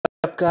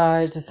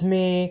guys? It's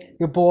me,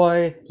 your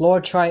boy,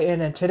 Lord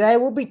Triton, and today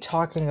we'll be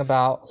talking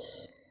about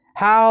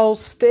how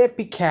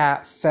Stampy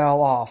Cat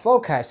fell off.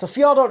 Okay, so if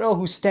y'all don't know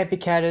who Stampy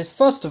Cat is,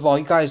 first of all,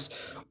 you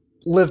guys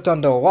lived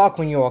under a rock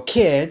when you were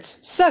kids.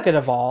 Second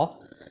of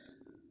all,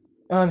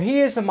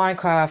 he is a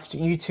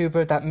Minecraft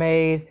YouTuber that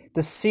made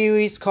the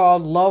series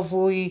called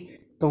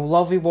the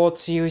Lovely World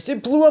series.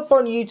 It blew up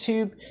on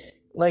YouTube,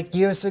 like,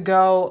 years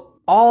ago.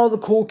 All the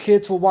cool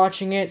kids were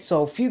watching it,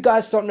 so if you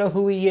guys don't know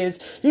who he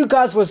is, you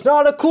guys was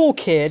not a cool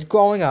kid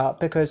growing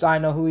up, because I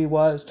know who he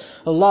was.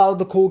 A lot of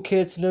the cool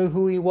kids knew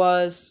who he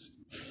was.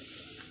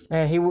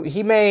 And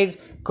he made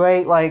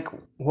great, like,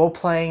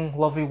 role-playing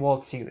Lovely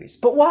World series.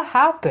 But what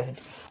happened?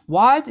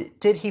 Why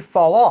did he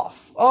fall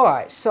off?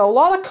 Alright, so a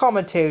lot of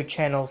commentary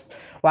channels,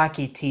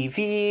 Wacky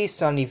TV,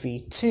 Sunny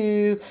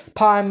V2,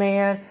 Pie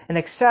Man, and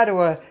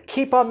etc.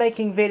 keep on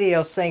making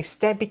videos saying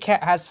Stampy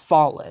Cat has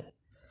fallen.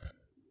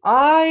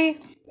 I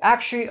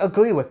actually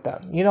agree with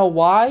them. You know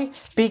why?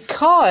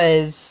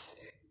 Because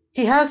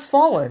he has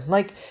fallen.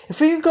 Like,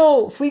 if we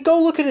go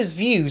look at his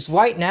views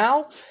right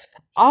now,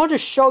 I'll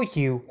just show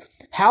you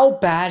how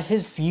bad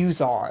his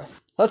views are.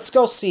 Let's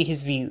go see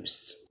his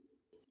views.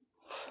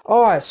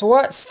 Alright, so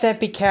we're at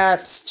Stampy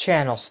Cat's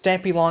channel,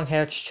 Stampy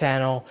Longhair's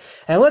channel,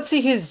 and let's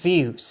see his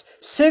views.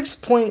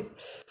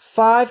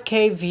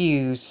 6.5k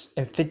views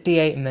in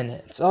 58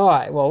 minutes.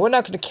 Alright, well, we're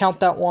not going to count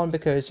that one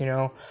because,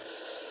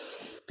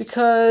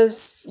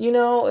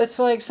 it's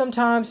like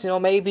sometimes,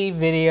 maybe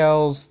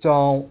videos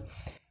don't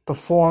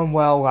perform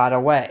well right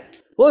away.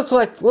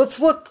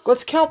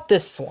 Let's count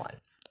this one.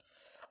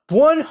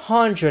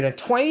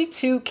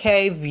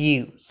 122k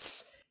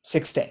views,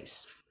 6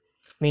 days.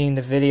 Meaning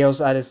the video's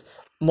at its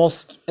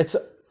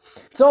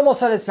it's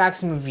almost at its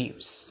maximum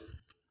views.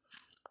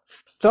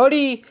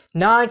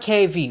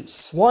 39k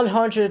views,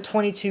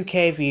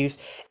 122k views,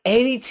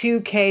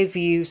 82k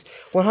views,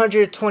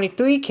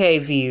 123k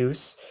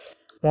views,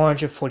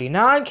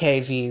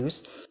 149k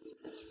views,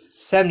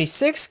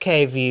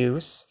 76k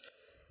views.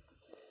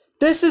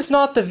 This is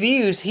not the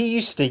views he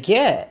used to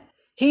get.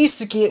 He used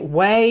to get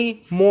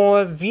way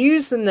more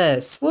views than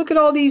this. Look at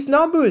all these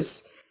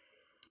numbers.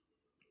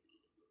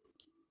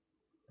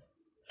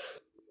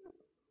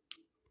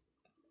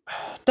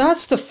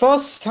 That's the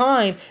first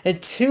time in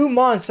 2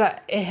 months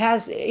that it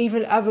has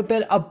even ever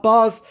been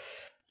above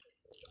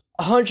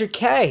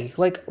 100k,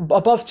 like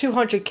above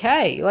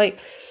 200k. Like,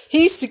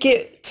 he used to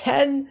get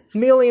 10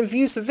 million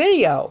views a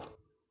video.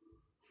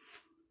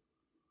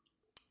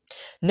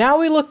 Now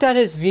we looked at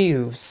his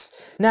views.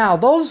 Now,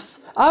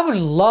 I would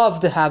love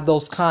to have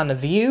those kind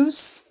of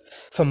views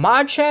for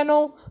my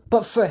channel,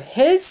 but for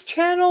his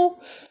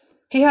channel,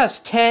 he has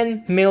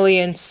 10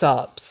 million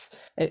subs.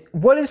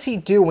 What is he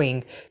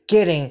doing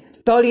getting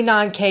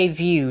 39k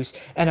views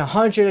and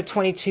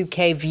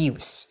 122k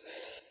views?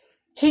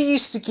 He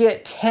used to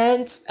get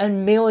tens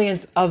and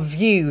millions of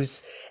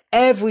views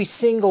every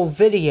single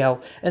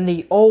video in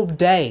the old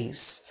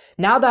days.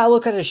 Now that I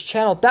look at his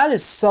channel, that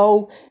is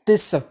so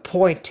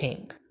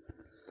disappointing.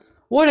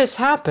 What has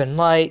happened?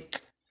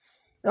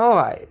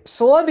 Alright,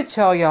 so let me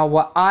tell y'all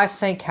what I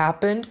think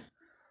happened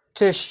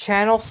to his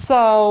channel.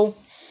 So,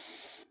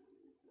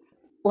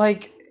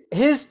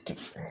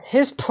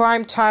 his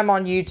prime time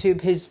on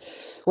YouTube,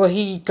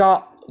 he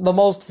got the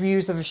most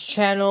views of his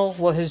channel,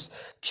 his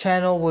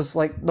channel was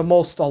the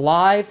most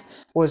alive,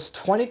 was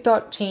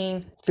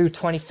 2013 through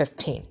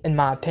 2015, in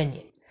my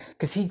opinion.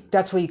 Because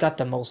that's where he got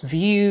the most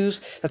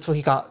views, that's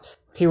where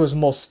he was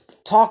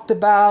most talked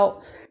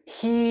about.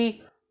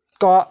 He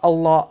got a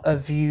lot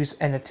of views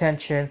and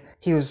attention.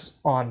 He was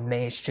on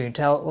mainstream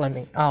I don't know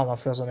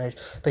if he was on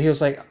mainstream, but he was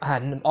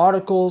had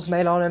articles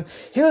made on him.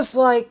 He was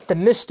like the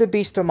Mr.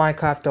 Beast of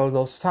Minecraft all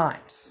those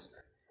times.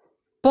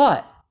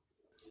 But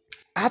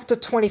after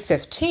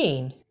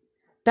 2015,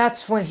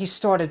 that's when he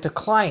started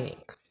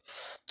declining.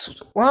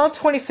 Around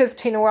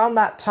 2015, around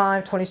that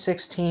time,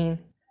 2016,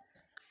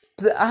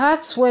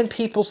 that's when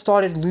people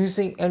started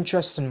losing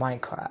interest in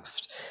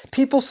Minecraft.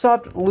 People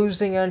started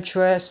losing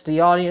interest, the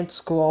audience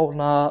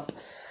growing up,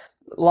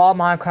 a lot of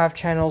Minecraft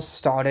channels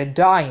started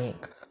dying.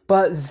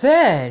 But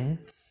then,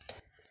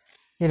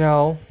 in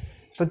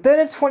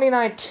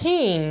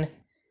 2019,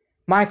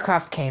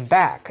 Minecraft came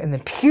back, and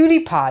then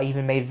PewDiePie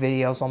even made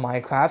videos on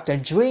Minecraft,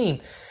 and Dream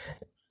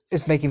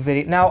is making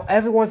videos. Now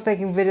everyone's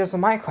making videos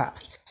on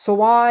Minecraft. So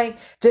why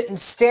didn't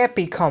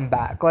Stampy come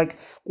back?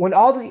 When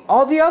all the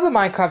other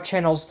Minecraft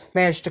channels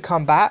managed to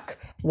come back,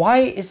 why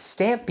is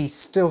Stampy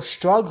still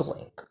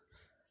struggling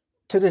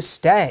to this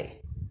day?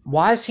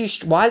 Why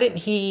didn't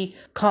he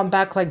come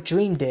back like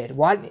Dream did?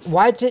 Why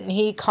didn't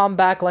he come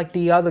back like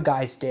the other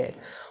guys did?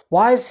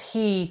 Why is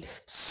he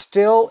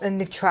still in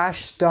the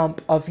trash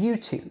dump of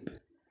YouTube?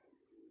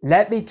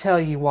 Let me tell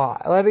you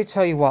why. Let me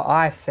tell you what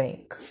I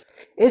think.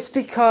 It's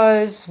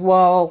because,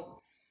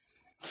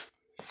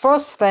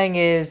 first thing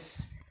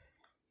is,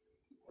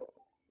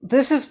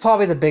 this is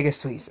probably the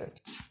biggest reason.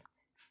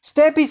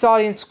 Stampy's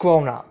audience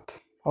grown up,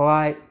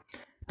 alright?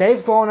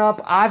 They've grown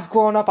up, I've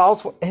grown up, I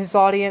was his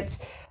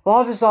audience. A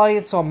lot of his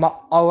audience are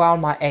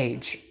around my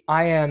age.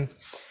 I am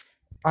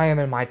I am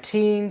in my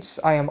teens.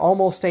 I am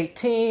almost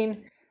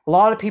 18. A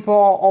lot of people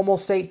are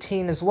almost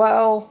 18 as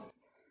well.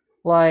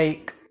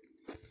 Like,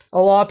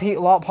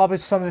 probably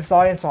some of his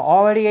audience are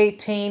already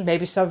 18.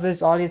 Maybe some of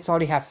his audience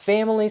already have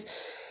families.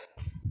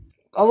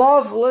 A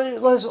lot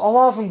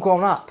of them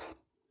grown up.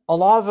 A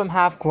lot of them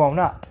have grown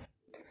up.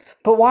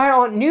 But why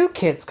aren't new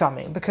kids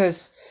coming?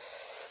 Because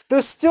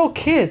there's still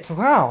kids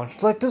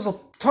around. Like, there's a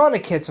ton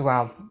of kids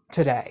around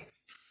today.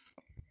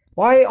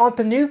 Why aren't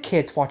the new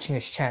kids watching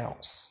his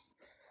channels?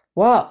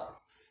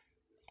 Well,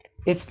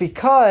 it's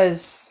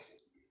because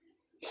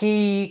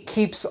he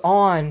keeps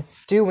on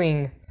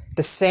doing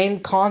the same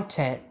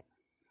content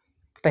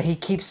that he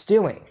keeps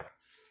doing.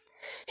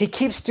 He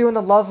keeps doing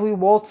the Lovely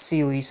World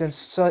series, and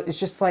so it's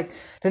just like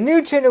the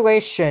new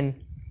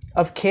generation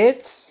of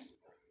kids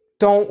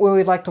don't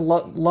really like the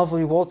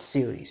Lovely World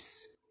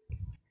series.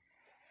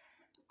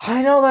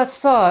 I know that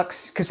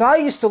sucks, because I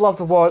used to love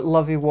the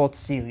Lovely World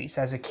series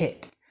as a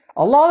kid.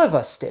 A lot of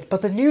us did,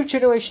 but the new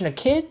generation of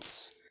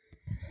kids,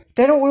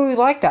 they don't really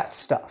like that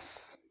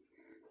stuff.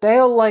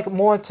 They're like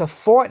more into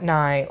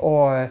Fortnite,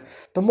 or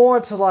they're more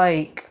into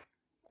like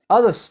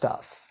other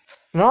stuff.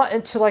 Not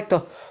into like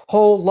the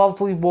whole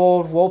Lovely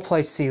World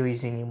roleplay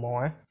series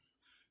anymore.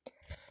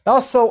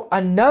 Also,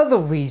 another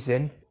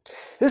reason,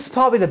 this is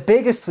probably the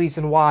biggest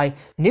reason why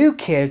new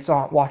kids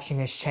aren't watching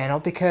his channel,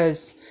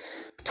 because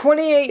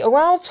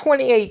around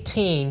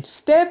 2018,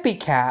 Stampy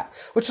Cat,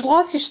 which a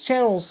lot of these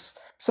channels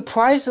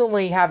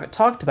surprisingly haven't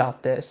talked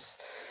about this.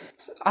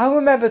 I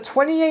remember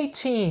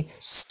 2018,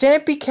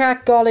 Stampy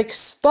Cat got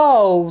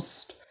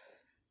exposed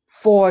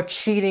for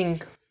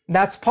cheating.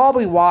 That's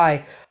probably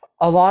why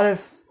a lot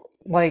of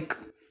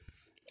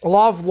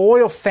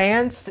loyal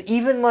fans,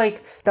 even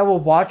like that were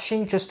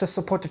watching just to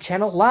support the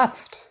channel,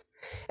 left.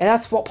 And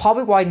that's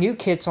probably why new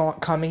kids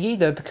aren't coming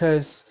either,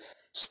 because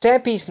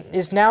Stampy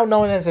is now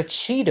known as a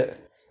cheater,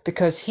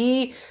 because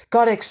he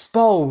got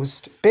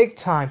exposed big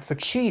time for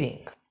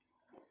cheating.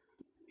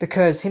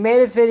 Because he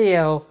made a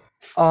video,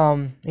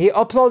 he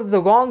uploaded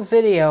the wrong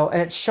video,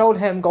 and it showed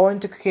him going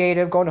to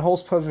creative, going to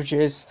host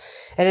privileges,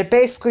 and it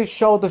basically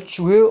showed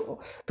the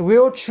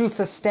real truth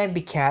of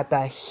Stampy Cat,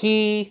 that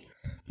he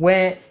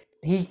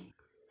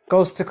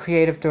goes to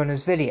creative during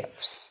his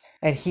videos,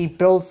 and he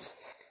builds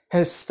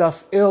his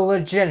stuff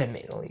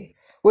illegitimately,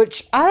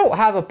 which I don't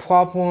have a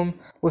problem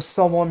with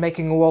someone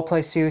making a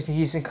roleplay series and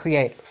using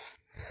creative.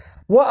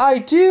 What I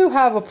do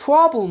have a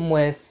problem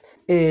with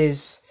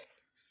is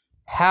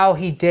how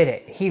he did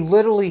it. He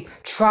literally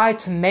tried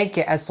to make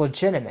it as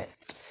legitimate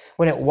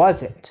when it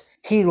wasn't.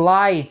 He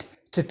lied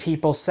to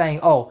people saying,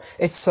 oh,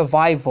 it's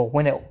survival,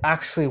 when it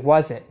actually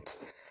wasn't.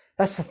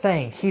 That's the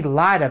thing. He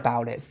lied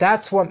about it.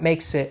 That's what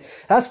makes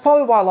it. That's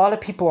probably why a lot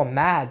of people are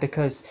mad,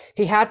 because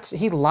he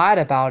lied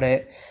about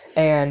it,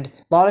 and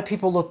a lot of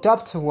people looked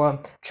up to him,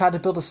 tried to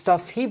build the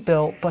stuff he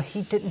built, but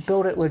he didn't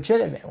build it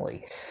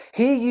legitimately.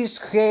 He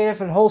used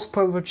creative and host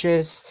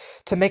privileges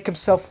to make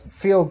himself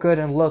feel good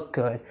and look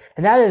good,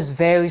 and that is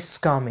very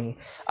scummy.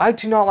 I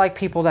do not like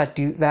people that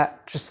do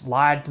that, just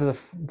lie to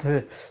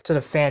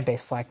the fan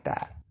base like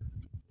that.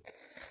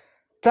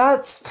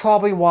 That's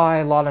probably why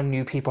a lot of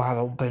new people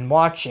haven't been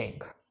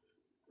watching.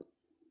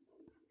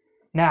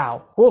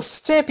 Now, will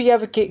Stampy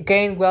ever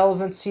gain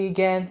relevancy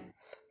again?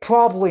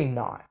 Probably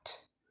not.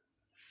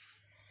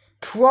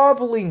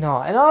 Probably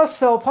not. And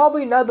also,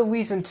 probably another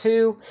reason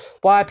too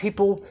why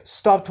people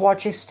stopped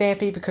watching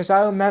Stampy, because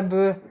I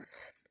remember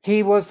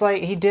he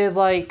did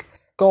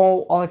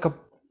go on a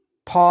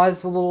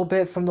pause a little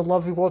bit from the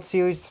Lovely World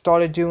series,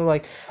 started doing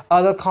like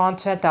other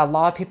content that a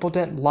lot of people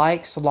didn't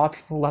like, so a lot of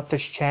people left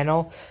his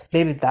channel.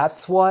 Maybe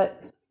that's why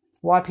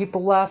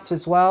people left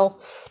as well.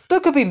 There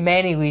could be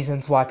many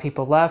reasons why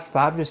people left,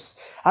 but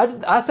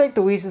I think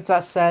the reasons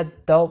I said,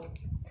 though,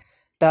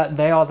 that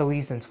they are the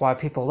reasons why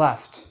people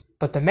left.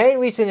 But the main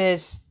reason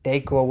is they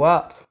grow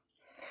up.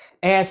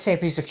 And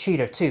Stampy's a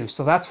cheater too,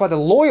 so that's why the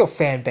loyal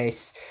fan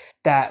base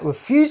that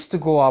refused to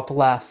grow up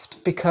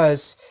left,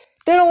 because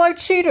they don't like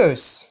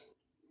cheaters.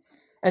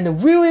 And the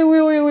really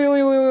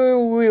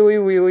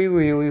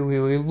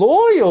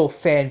loyal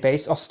fan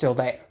base are still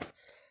there.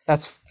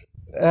 That's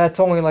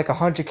only like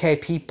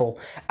 100k people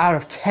out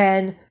of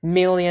 10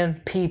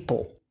 million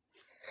people.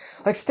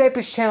 Like,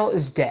 Stampy's channel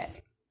is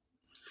dead.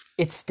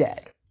 It's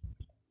dead.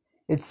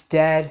 It's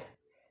dead.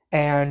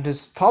 And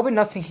there's probably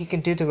nothing he can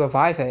do to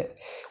revive it,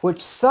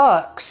 which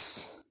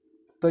sucks.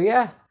 But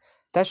yeah,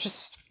 that's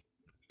just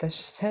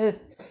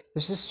it.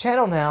 There's his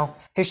channel now.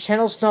 His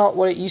channel's not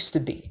what it used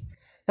to be.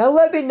 Now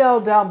let me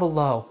know down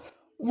below,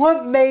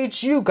 what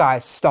made you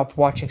guys stop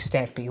watching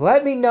Stampy?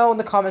 Let me know in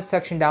the comment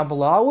section down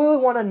below. I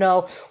really want to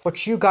know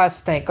what you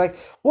guys think. Like,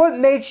 what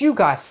made you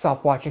guys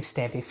stop watching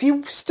Stampy? If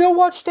you still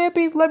watch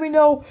Stampy, let me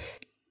know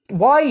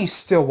why you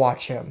still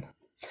watch him.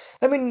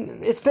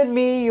 It's been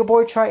me, your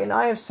boy Triton.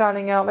 I am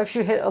signing out. Make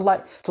sure you hit the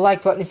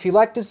like button if you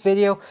like this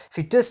video. If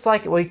you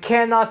dislike it, well, you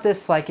cannot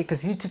dislike it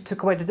because YouTube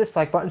took away the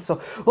dislike button.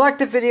 So like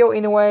the video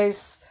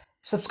anyways.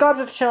 Subscribe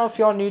to the channel if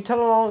you're new. Turn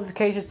on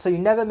notifications so you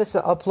never miss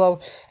an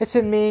upload. It's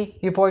been me,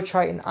 your boy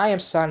Triton. I am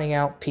signing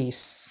out.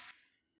 Peace.